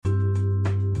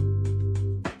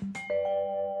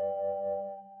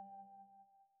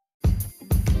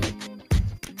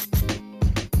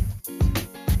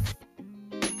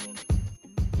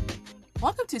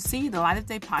to See the Light of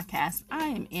Day podcast. I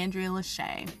am Andrea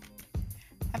Lachey.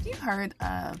 Have you heard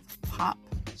of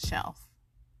pOpshelf?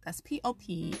 That's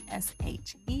pOpshelf,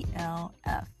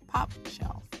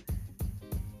 pOpshelf.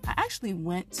 I actually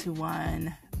went to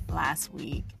one last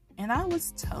week and I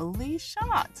was totally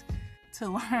shocked to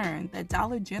learn that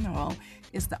Dollar General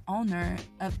is the owner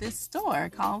of this store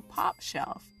called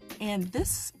pOpshelf. And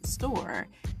this store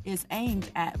is aimed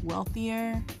at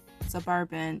wealthier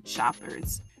suburban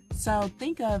shoppers. So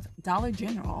think of Dollar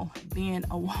General being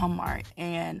a Walmart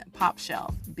and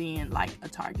pOpshelf being like a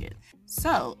Target.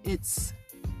 So it's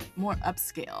more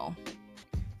upscale.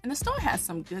 And the store has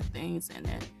some good things in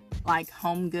it, like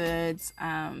home goods,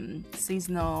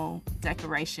 seasonal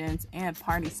decorations, and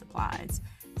party supplies.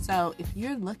 So if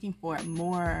you're looking for a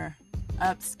more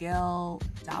upscale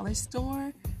dollar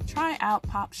store, try out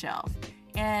pOpshelf.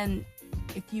 And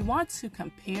if you want to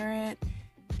compare it,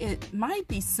 it might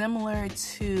be similar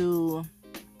to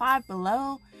Five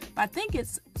Below, but I think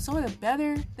it's sort of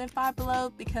better than Five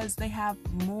Below because they have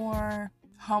more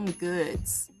home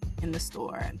goods in the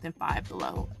store than Five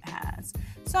Below has.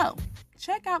 So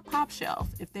check out pOpshelf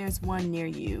if there's one near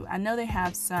you. I know they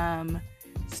have some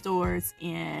stores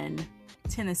in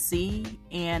Tennessee,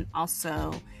 and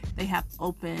also they have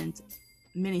opened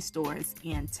many stores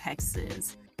in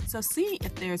Texas. So see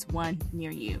if there's one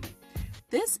near you.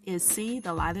 This is See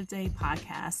the Light of Day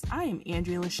podcast. I am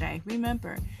Andrea Lachey.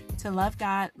 Remember to love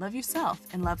God, love yourself,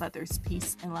 and love others.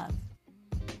 Peace and love.